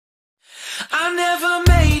I never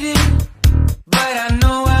made it, but I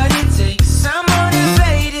know what it takes. I'm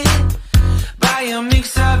motivated by a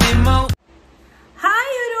mix of emotions. Hi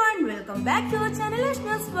everyone, welcome back to our channel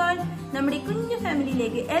Ashna's World. നമ്മുടെ കുഞ്ഞു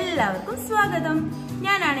ഫാമിലിയിലേക്ക് എല്ലാവർക്കും സ്വാഗതം.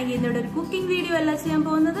 ഞാനാണെങ്കിൽ ഇന്നോട് ഒരു cooking video അല്ല ചെയ്യാൻ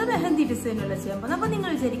പോകുന്നത്, മെഹന്തി ഡിസൈനുള്ള ചെയ്യാൻ പോകുന്നത്. അപ്പോൾ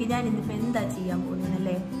നിങ്ങൾ വിചാരിക്കും ഞാൻ ഇന്നിപ്പോൾ എന്താ ചെയ്യാൻ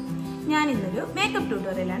പോകുന്നതല്ലേ? ഞാൻ ഇന്നൊരു മേക്കപ്പ്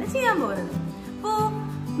ട്യൂട്ടോറിയലാണ് ചെയ്യാൻ പോകുന്നത്. അപ്പോൾ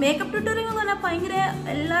മേക്കപ്പ് ട്യൂട്ടോറിയൽ എന്ന് പറഞ്ഞാൽ ഭയങ്കര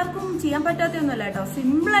എല്ലാവർക്കും ചെയ്യാൻ പറ്റാത്തൊന്നുമല്ല കേട്ടോ.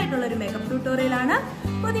 സിമ്പിൾ ആയിട്ടുള്ള ഒരു മേക്കപ്പ് ട്യൂട്ടോറിയലാണ്.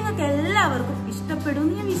 അപ്പോൾ നിങ്ങൾക്ക് എല്ലാവർക്കും ഇഷ്ടപ്പെടും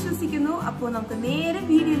എന്ന് ഞാൻ വിശ്വസിക്കുന്നു. അപ്പോൾ നമുക്ക് നേരെ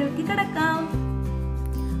വീഡിയോയിലേക്ക് കിടക്കാം.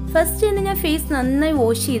 ഫസ്റ്റ് തന്നെ ഞാൻ ഫേസ് നന്നായി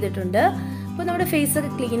വാഷ് ചെയ്തിട്ടുണ്ട്. അപ്പോൾ നമ്മുടെ ഫേസ് ഒക്കെ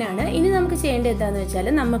ക്ലീൻ ആണ്. ഇനി നമുക്ക് ചെയ്യേണ്ടത് എന്താണെന്ന് വെച്ചാൽ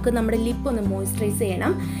നമുക്ക് നമ്മുടെ ലിപ്പ് ഒന്ന് മോയ്സ്ചറൈസ്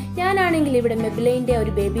ചെയ്യണം. ഞാനാണെങ്കിൽ ഇവിടെ മെബിലൈൻ്റെ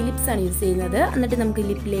ഒരു ബേബി ലിപ്സ് ആണ് യൂസ് ചെയ്യുന്നത്. എന്നിട്ട് നമുക്ക്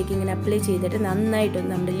ലിപ്പിലേക്ക് ഇങ്ങനെ അപ്ലൈ ചെയ്തിട്ട്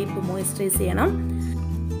നന്നായിട്ടൊന്ന് നമ്മുടെ ലിപ്പ് മോയ്സ്ചറൈസ് ചെയ്യണം.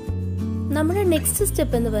 നമ്മുടെ നെക്സ്റ്റ്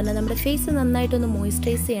സ്റ്റെപ്പ് എന്ന് പറഞ്ഞാൽ നമ്മുടെ ഫേസ് നന്നായിട്ടൊന്ന്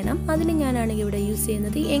മോയ്സ്ചറൈസ് ചെയ്യണം. അതിന് ഞാനാണെങ്കിൽ ഇവിടെ യൂസ്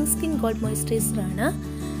ചെയ്യുന്നത് യങ് സ്കിൻ ഗോൾഡ് മോയ്സ്ചറൈസറാണ്.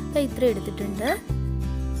 ഇത്ര എടുത്തിട്ടുണ്ട്.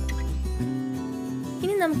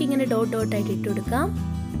 ഇനി നമുക്കിങ്ങനെ ഡോട്ട് ഡോട്ടായിട്ട് ഇട്ട് കൊടുക്കാം.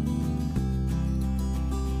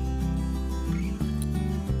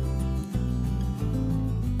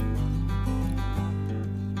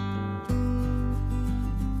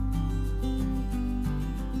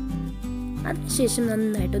 അതിനുശേഷം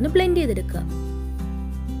നന്നായിട്ടൊന്ന് ബ്ലെൻഡ് ചെയ്തെടുക്കുക.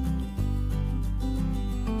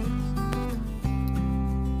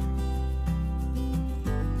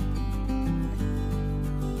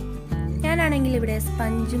 ഞാനാണെങ്കിൽ ഇവിടെ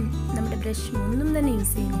സ്പഞ്ചും നമ്മുടെ ബ്രഷും ഒന്നും തന്നെ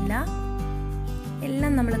യൂസ് ചെയ്യുന്നില്ല.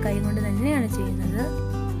 എല്ലാം നമ്മൾ കൈ കൊണ്ട് തന്നെയാണ് ചെയ്യുന്നത്.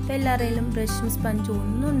 ഇപ്പം എല്ലാവരുടെയും ബ്രഷും സ്പഞ്ചും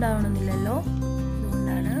ഒന്നും ഉണ്ടാവണമെന്നില്ലല്ലോ,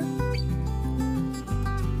 അതുകൊണ്ടാണ്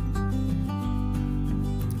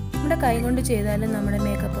നമ്മുടെ കൈ കൊണ്ട് ചെയ്താലും നമ്മുടെ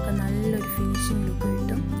മേക്കപ്പ് ഒക്കെ നല്ലൊരു ഫിനിഷിംഗ് ലുക്ക്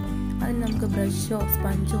കിട്ടും. അതിന് നമുക്ക് ബ്രഷോ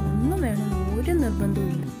സ്പഞ്ചോ ഒന്നും വേണമെന്ന് ഒരു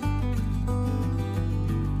നിർബന്ധവും ഇല്ല.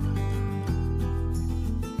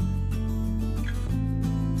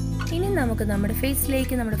 ഇനി നമുക്ക് നമ്മുടെ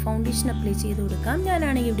ഫേസിലേക്ക് നമ്മുടെ ഫൗണ്ടേഷൻ അപ്ലൈ ചെയ്ത് കൊടുക്കാം.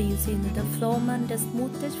 ഞാനാണെങ്കിൽ ഇവിടെ യൂസ് ചെയ്യുന്നത് ഫ്ലോമറിൻ്റെ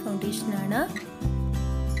സ്മൂത്ത് ടച്ച് ഫൗണ്ടേഷനാണ്.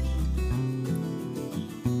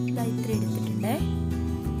 ഇത്ര എടുത്തിട്ടുണ്ട്.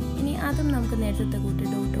 ഇനി അതും നമുക്ക് നേരത്തെ കൂട്ടി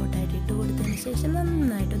ഡോട്ട് ഡോട്ടായിട്ട് ഇട്ട് കൊടുത്തതിന് ശേഷം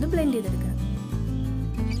നന്നായിട്ടൊന്ന് ബ്ലെൻഡ് ചെയ്തെടുക്കണം.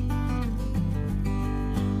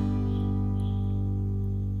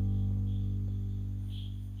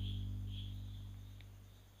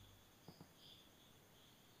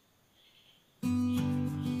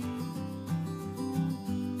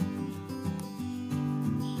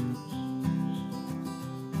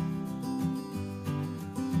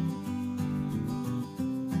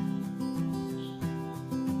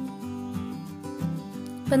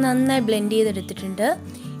 ഇപ്പം നന്നായി ബ്ലെൻഡ് ചെയ്തെടുത്തിട്ടുണ്ട്.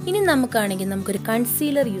 ഇനി നമുക്കൊരു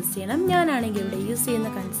കൺസീലർ യൂസ് ചെയ്യണം. ഞാനാണെങ്കിൽ ഇവിടെ യൂസ് ചെയ്യുന്ന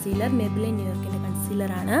കൺസീലർ മെബിലിൻ ന്യൂയോർക്കിൻ്റെ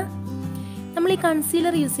കൺസീലറാണ്. നമ്മൾ ഈ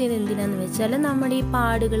കൺസീലർ യൂസ് ചെയ്യുന്നത് എന്തിനാന്ന് വെച്ചാൽ നമ്മുടെ ഈ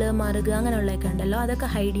പാടുകൾ മറുക അങ്ങനെയുള്ളതൊക്കെ ഉണ്ടല്ലോ, അതൊക്കെ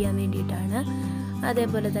ഹൈഡ് ചെയ്യാൻ വേണ്ടിയിട്ടാണ്.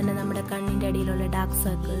 അതേപോലെ തന്നെ നമ്മുടെ കണ്ണിൻ്റെ അടിയിലുള്ള ഡാർക്ക്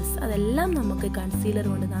സർക്കിൾസ് അതെല്ലാം നമുക്ക് കൺസീലർ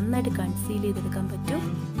കൊണ്ട് നന്നായിട്ട് കൺസീൽ ചെയ്തെടുക്കാൻ പറ്റും.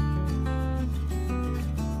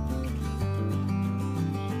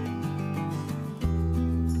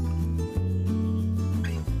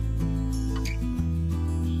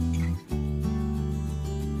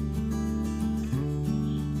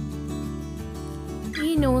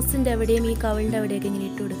 ഈ നോസിൻ്റെ അവിടെയും ഈ കവിളിൻ്റെ അവിടെയൊക്കെ ഇങ്ങനെ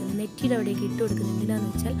ഇട്ട് കൊടുക്കുന്നത്, നെറ്റിയുടെ അവിടെയൊക്കെ ഇട്ട് കൊടുക്കുന്നത് എന്തിനാന്ന്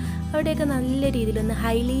വെച്ചാൽ അവിടെയൊക്കെ നല്ല രീതിയിലൊന്ന്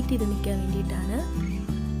ഹൈലൈറ്റ് ചെയ്ത് നിൽക്കാൻ വേണ്ടിയിട്ടാണ്.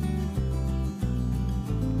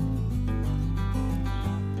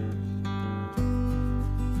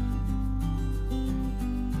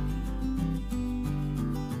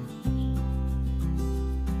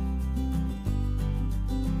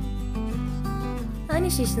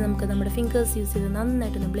 അതിനുശേഷം നമുക്ക് നമ്മുടെ ഫിംഗേഴ്സ് യൂസ് ചെയ്ത്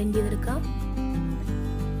നന്നായിട്ടൊന്ന് ബ്ലെൻഡ് ചെയ്തെടുക്കാം.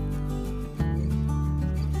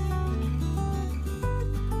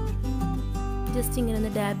 ജസ്റ്റ് ഇങ്ങനെ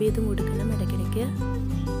ഒന്ന് ഡാബ് ചെയ്തും കൊടുക്കണം ഇടയ്ക്കിടയ്ക്ക്.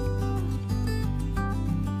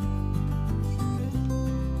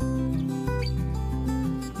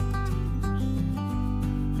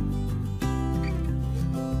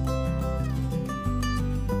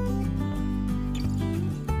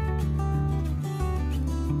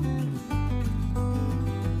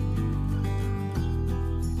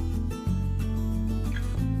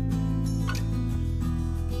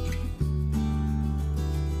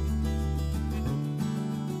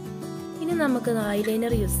 നമുക്ക്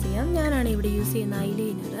ഐലൈനർ യൂസ് ചെയ്യാം. ഞാനാണ് ഇവിടെ യൂസ് ചെയ്യുന്ന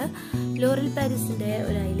ഐലൈനർ ലോറൽ പാരീസിൻ്റെ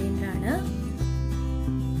ഒരു ഐലൈനറാണ്.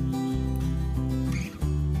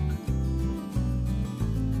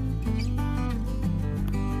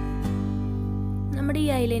 നമ്മുടെ ഈ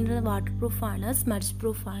ഐലൈനർ വാട്ടർ പ്രൂഫാണ്, സ്മഡ്ജ്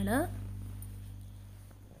പ്രൂഫാണ്.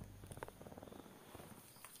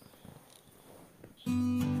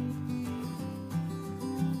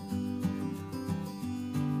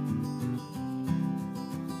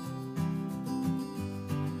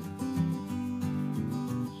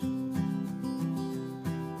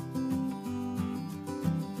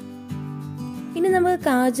 ഇനി നമുക്ക്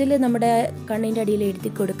കാജൽ നമ്മുടെ കണ്ണിൻ്റെ അടിയിൽ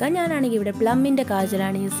എഴുതി കൊടുക്കാം. ഞാനാണെങ്കിൽ ഇവിടെ പ്ലമ്മിൻ്റെ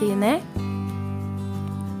കാജലാണ് യൂസ് ചെയ്യുന്നത്.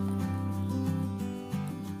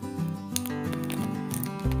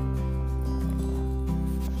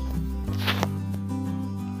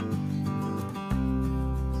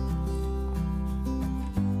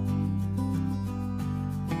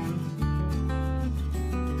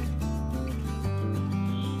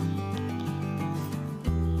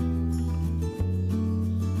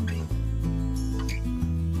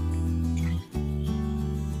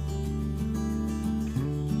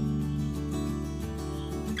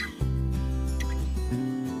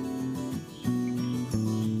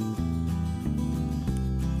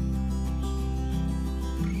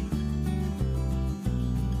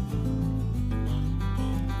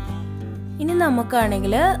 ഇനി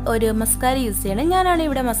നമുക്കാണെങ്കിൽ ഒരു മസ്കാര യൂസ് ചെയ്യണം. ഞാനാണ്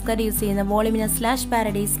ഇവിടെ മസ്കാര യൂസ് ചെയ്യുന്നത്. വോളിമിനസ്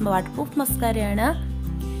പാരഡൈസ് വാട്ടർ പ്രൂഫ് മസ്കാരയാണ്.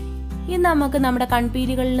 ഇനി നമുക്ക് നമ്മുടെ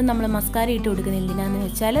കൺപീലികളിൽ നമ്മൾ മസ്കാര ഇട്ട് കൊടുക്കുന്നത് എന്തിനാന്ന്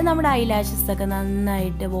വെച്ചാൽ നമ്മുടെ ഐലാഷസ് ഒക്കെ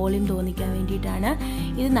നന്നായിട്ട് വോളിയം തോന്നിക്കാൻ വേണ്ടിയിട്ടാണ്.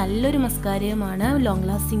 ഇത് നല്ലൊരു മസ്കാരയുമാണ്, ലോങ്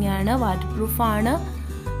ലാസ്റ്റിംഗ് ആണ്, വാട്ടർ പ്രൂഫാണ്.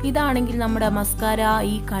 ഇതാണെങ്കിൽ നമ്മുടെ മസ്കാര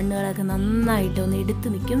ഈ കണ്ണുകളൊക്കെ നന്നായിട്ട് ഒന്ന് എടുത്ത്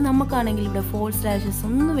നിൽക്കും. നമുക്കാണെങ്കിൽ ഇവിടെ ഫോൾസ് ലാഷസ്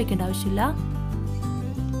ഒന്നും വെക്കേണ്ട ആവശ്യമില്ല.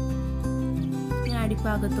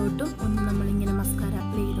 അടിഭാഗത്തോട്ടും ഒന്ന് നമ്മളിങ്ങനെ മസ്കാര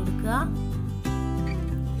അപ്ലൈ ചെയ്ത് കൊടുക്കുക.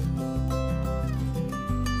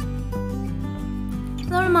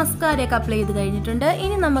 നമ്മൾ മസ്കാരയൊക്കെ അപ്ലൈ ചെയ്ത് കഴിഞ്ഞിട്ടുണ്ട്.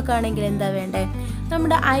 ഇനി നമുക്കാണെങ്കിൽ എന്താ വേണ്ടേ,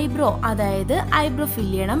 നമ്മുടെ ഐബ്രോ, അതായത് ഐബ്രോ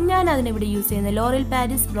ഫില്ല് ചെയ്യണം. ഞാൻ അതിനിവിടെ യൂസ് ചെയ്യുന്നത് laurel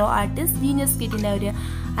Paris bro artist genius കിറ്റിൻ്റെ ഒരു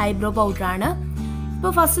ഐബ്രോ പൗഡറാണ്.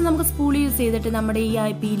 ഇപ്പോൾ ഫസ്റ്റ് നമുക്ക് സ്പൂൾ യൂസ് ചെയ്തിട്ട് നമ്മുടെ ഈ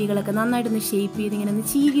പീലികളൊക്കെ നന്നായിട്ടൊന്ന് ഷേപ്പ് ചെയ്ത് ഇങ്ങനെ ഒന്ന്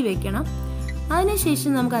ചീകി വെക്കണം.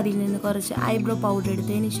 അതിനുശേഷം നമുക്ക് അതിൽ നിന്ന് കുറച്ച് ഐബ്രോ പൗഡർ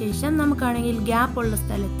എടുത്തതിന് ശേഷം നമുക്കാണെങ്കിൽ ഗ്യാപ്പ് ഉള്ള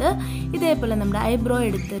സ്ഥലത്ത് ഇതേപോലെ നമ്മുടെ ഐബ്രോ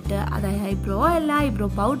എടുത്തിട്ട്, അതായത് ഐബ്രോ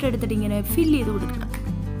പൗഡർ എടുത്തിട്ട് ഇങ്ങനെ ഫില്ല് ചെയ്ത് കൊടുക്കണം.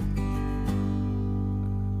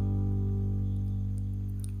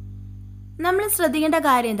 നമ്മൾ ശ്രദ്ധിക്കേണ്ട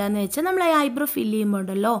കാര്യം എന്താണെന്ന് വെച്ചാൽ, നമ്മൾ ഐബ്രോ ഫില്ല് ചെയ്യുമ്പോൾ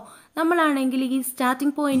ഉണ്ടല്ലോ, നമ്മളാണെങ്കിൽ ഈ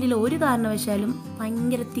സ്റ്റാർട്ടിങ് പോയിന്റിൽ ഒരു കാരണവശാലും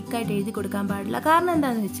ഭയങ്കര തിക്കായിട്ട് എഴുതി കൊടുക്കാൻ പാടില്ല. കാരണം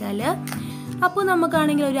എന്താണെന്ന് വെച്ചാൽ അപ്പോൾ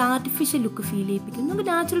നമുക്കാണെങ്കിൽ ഒരു ആർട്ടിഫിഷ്യൽ ലുക്ക് ഫീൽ ചെയ്യിപ്പിക്കും. നമുക്ക്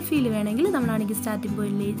നാച്ചുറൽ ഫീൽ വേണമെങ്കിൽ നമ്മളാണെങ്കിൽ സ്റ്റാർട്ടിങ്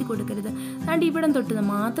പോയിന്റിൽ എഴുതി കൊടുക്കരുത്. അതുകൊണ്ട് ഇവിടം തൊട്ട്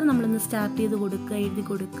മാത്രം നമ്മളൊന്ന് സ്റ്റാർട്ട് ചെയ്ത് കൊടുക്കുക, എഴുതി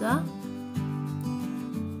കൊടുക്കുക.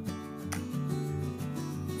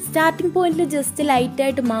 സ്റ്റാർട്ടിങ് പോയിന്റിൽ ജസ്റ്റ്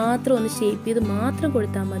ലൈറ്റായിട്ട് മാത്രം ഒന്ന് ഷേപ്പ് ചെയ്ത് മാത്രം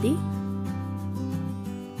കൊടുത്താൽ മതി.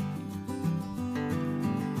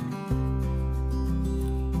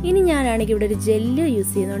 ഇനി ഞാനാണെങ്കിൽ ഇവിടെ ഒരു ജെല്ല്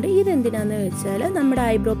യൂസ് ചെയ്യുന്നുണ്ട്. ഇതെന്തിനാന്ന് വെച്ചാൽ നമ്മുടെ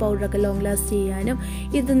ഐബ്രോ പൗഡറൊക്കെ ലോങ് ലാസ്റ്റ് ചെയ്യാനും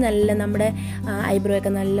ഇത് നല്ല നമ്മുടെ ഐബ്രോ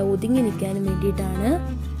ഒക്കെ നല്ല ഒതുങ്ങി നിൽക്കാനും വേണ്ടിയിട്ടാണ്.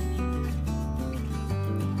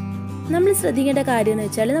 നമ്മൾ ശ്രദ്ധിക്കേണ്ട കാര്യം എന്ന്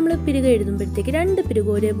വെച്ചാൽ, നമ്മൾ പിരുക എഴുതുമ്പോഴത്തേക്ക് 2 പിരുക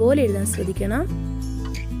ഒരേപോലെ എഴുതാൻ ശ്രദ്ധിക്കണം.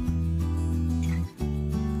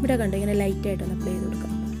 ഇവിടെ കണ്ടോ, ഇങ്ങനെ ലൈറ്റായിട്ടൊന്ന് അപ്ലൈ ചെയ്ത്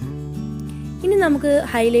കൊടുക്കാം. ഇനി നമുക്ക്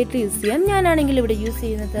ഹൈലൈറ്റർ യൂസ് ചെയ്യാം. ഞാനാണെങ്കിൽ ഇവിടെ യൂസ്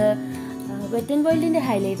ചെയ്യുന്നത് വെറ്റ് ആൻഡ് വൈൽഡിൻ്റെ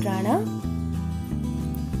ഹൈലൈറ്ററാണ്.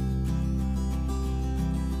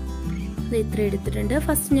 ഇത്ര എടുത്തിട്ടുണ്ട്.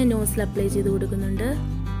 ഫസ്റ്റ് ഞാൻ നോസിൽ അപ്ലൈ ചെയ്ത് കൊടുക്കുന്നുണ്ട്.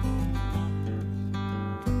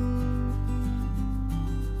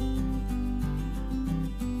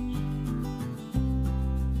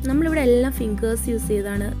 നമ്മളിവിടെ എല്ലാം ഫിംഗേഴ്സ് യൂസ്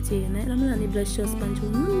ചെയ്താണ് ചെയ്യുന്നത്. നമ്മൾ അതിന് ബ്രഷോ സ്പഞ്ചോ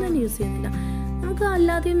ഒന്നും തന്നെ യൂസ് ചെയ്യുന്നില്ല. നമുക്ക്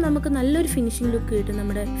അല്ലാതെയും നമുക്ക് നല്ലൊരു ഫിനിഷിംഗ് ലുക്ക് കിട്ടും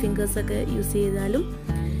നമ്മുടെ ഫിംഗേഴ്സൊക്കെ യൂസ് ചെയ്താലും.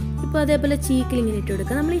 ഇപ്പോൾ അതേപോലെ ചീക്കിൽ ഇങ്ങനെ ഇട്ട്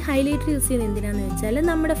കൊടുക്കുക. നമ്മൾ ഈ ഹൈലൈറ്റർ യൂസ് ചെയ്യുന്നത് എന്തിനാന്ന് വെച്ചാൽ,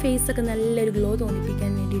 നമ്മുടെ ഫേസൊക്കെ നല്ലൊരു ഗ്ലോ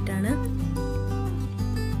തോന്നിപ്പിക്കാൻ വേണ്ടിയിട്ടാണ്.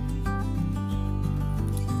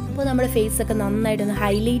 അപ്പോൾ നമ്മുടെ ഫേസൊക്കെ നന്നായിട്ടൊന്ന്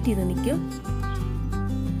ഹൈലൈറ്റ് ചെയ്ത് നിൽക്കും.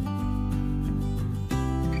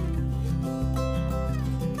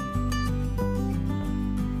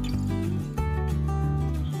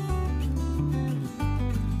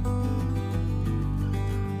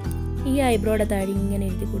 ഈ ഐബ്രോയുടെ താഴെ ഇങ്ങനെ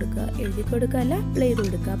എഴുതി കൊടുക്കുക അല്ല അപ്ലൈ ചെയ്ത്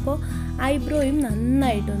കൊടുക്കുക. അപ്പോൾ ഐബ്രോയും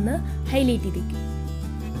നന്നായിട്ടൊന്ന് ഹൈലൈറ്റ് ചെയ്തിരിക്കും.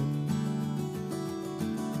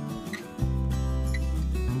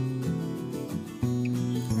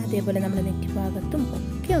 അതേപോലെ നമ്മുടെ നെറ്റി ഭാഗത്തും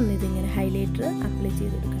ഒക്കെ ഒന്ന് ഇതിങ്ങനെ ഹൈലൈറ്റർ അപ്ലൈ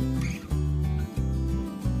ചെയ്ത് കൊടുക്കണം.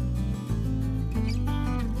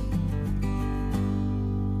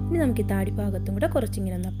 ഇനി നമുക്ക് ഈ താടി ഭാഗത്തും കൂടെ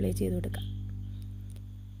കുറച്ചിങ്ങനെ ഒന്ന് അപ്ലൈ ചെയ്ത് കൊടുക്കാം.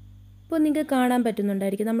 ഇപ്പോൾ നിങ്ങൾക്ക് കാണാൻ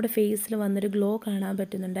പറ്റുന്നുണ്ടായിരിക്കും, നമ്മുടെ ഫേസിൽ വന്നൊരു ഗ്ലോ കാണാൻ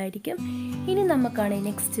പറ്റുന്നുണ്ടായിരിക്കും. ഇനി നമുക്കാണെങ്കിൽ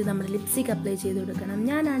നെക്സ്റ്റ് നമ്മുടെ ലിപ്സ്റ്റിക് അപ്ലൈ ചെയ്ത് കൊടുക്കണം.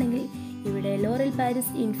 ഞാനാണെങ്കിൽ ഇവിടെ ലോറൽ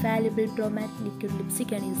പാരിസ് ഇൻഫാലിബിൾ പ്രോ മാറ്റ് ലിക്വിഡ്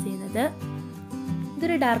ലിപ്സ്റ്റിക്കാണ് യൂസ് ചെയ്യുന്നത്.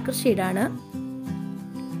 ഇതൊരു ഡാർക്കർ ഷെയ്ഡാണ്.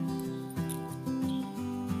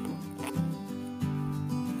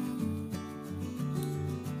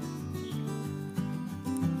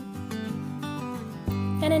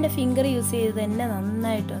 ഞാൻ എൻ്റെ ഫിംഗർ യൂസ് ചെയ്ത് തന്നെ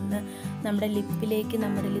നന്നായിട്ടൊന്ന് നമ്മുടെ ലിപ്പിലേക്ക്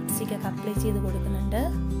നമ്മുടെ ലിപ്സ്റ്റിക്കൊക്കെ അപ്ലൈ ചെയ്ത് കൊടുക്കുന്നുണ്ട്.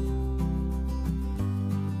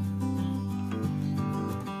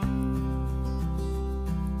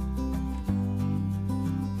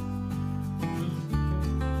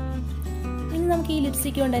 നമുക്ക് ഈ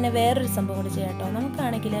ലിപ്സ്റ്റിക് കൊണ്ട് തന്നെ വേറൊരു സംഭവം കൂടി ചെയ്യാം കേട്ടോ.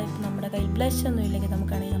 നമുക്കാണെങ്കിൽ നമ്മുടെ കയ്യിൽ ബ്ലഷ് ഒന്നും ഇല്ലെങ്കിൽ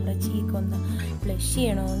നമുക്കാണെങ്കിൽ നമ്മുടെ ചീക്ക് ഒന്ന് ബ്ലഷ്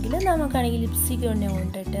ചെയ്യണമെങ്കിൽ നമുക്കാണെങ്കിൽ ലിപ്സ്റ്റിക് കൊണ്ട്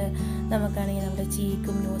കൊണ്ടിട്ട് നമുക്കാണെങ്കിൽ നമ്മുടെ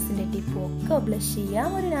ചീക്കും നോസിൻ്റെ ടിപ്പും ഒക്കെ ബ്ലഷ് ചെയ്യാം.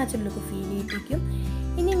 ഒരു നാച്ചുറൽ ലുക്ക് ഫീൽ ചെയ്യിപ്പിക്കും.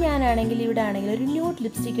 ഇനി ഞാനാണെങ്കിൽ ഇവിടെ ആണെങ്കിൽ ഒരു ന്യൂഡ്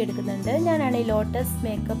ലിപ്സ്റ്റിക് എടുക്കുന്നുണ്ട്. ഞാനാണെങ്കിൽ ലോട്ടസ്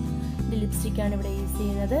മേക്കപ്പ് ലിപ്സ്റ്റിക്കാണ് ഇവിടെ യൂസ്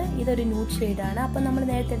ചെയ്യുന്നത്. ഇതൊരു ന്യൂഡ് ഷെയ്ഡാണ്. അപ്പം നമ്മൾ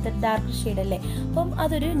നേരത്തെ എടുത്ത ഡാർക്ക് ഷെയ്ഡ് അല്ലേ, അപ്പം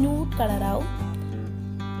അതൊരു ന്യൂഡ് കളറാവും.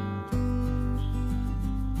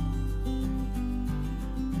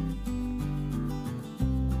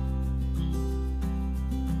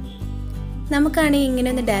 നമുക്കാണെങ്കിൽ ഇങ്ങനെ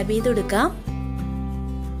ഒന്ന് ഡാബ് ചെയ്ത് കൊടുക്കാം.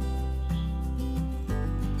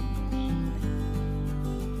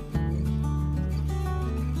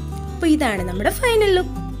 അപ്പോൾ ഇതാണ് നമ്മുടെ ഫൈനൽ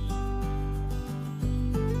ലുക്ക്.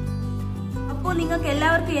 അപ്പോൾ നിങ്ങൾക്ക്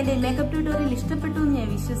എല്ലാവർക്കും എൻ്റെ മേക്കപ്പ് ട്യൂട്ടോറിയൽ ഇഷ്ടപ്പെട്ടു എന്ന് ഞാൻ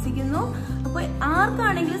വിശ്വസിക്കുന്നു. അപ്പോൾ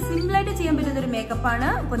ആർക്കാണെങ്കിലും സിമ്പിൾ ആയിട്ട് ചെയ്യാൻ പറ്റുന്ന ഒരു മേക്കപ്പ് ആണ്.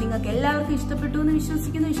 അപ്പോൾ നിങ്ങൾക്ക് എല്ലാവർക്കും ഇഷ്ടപ്പെട്ടു എന്ന്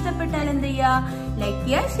വിശ്വസിക്കുന്നു. ഇഷ്ടപ്പെട്ടാൽ എന്ത് ചെയ്യുക, ലൈക്ക്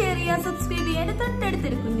ചെയ്യുക, ഷെയർ ചെയ്യുക, സബ്സ്ക്രൈബ് ചെയ്യുക. എൻ്റെ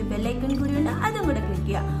തൊട്ടടുത്തൊരു കുഞ്ഞു ബെല്ലൈക്കൺ കൂടി ഉണ്ട്, അതും കൂടെ ക്ലിക്ക്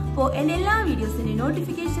ചെയ്യുക. അപ്പോൾ എൻ്റെ എല്ലാ വീഡിയോസിന്റെ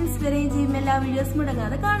നോട്ടിഫിക്കേഷൻസ് വരികയും ചെയ്യും. എല്ലാ വീഡിയോസ്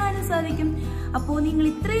മുടങ്ങാതെ കാണാനും സാധിക്കും. അപ്പോൾ നിങ്ങൾ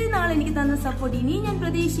ഇത്രയും നാൾ എനിക്ക് തന്ന സപ്പോർട്ട് ഇനിയും ഞാൻ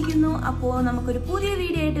പ്രതീക്ഷിക്കുന്നു. അപ്പോൾ നമുക്കൊരു പുതിയ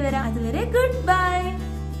വീഡിയോ ആയിട്ട് വരാം. അതുവരെ ഗുഡ് ബൈ.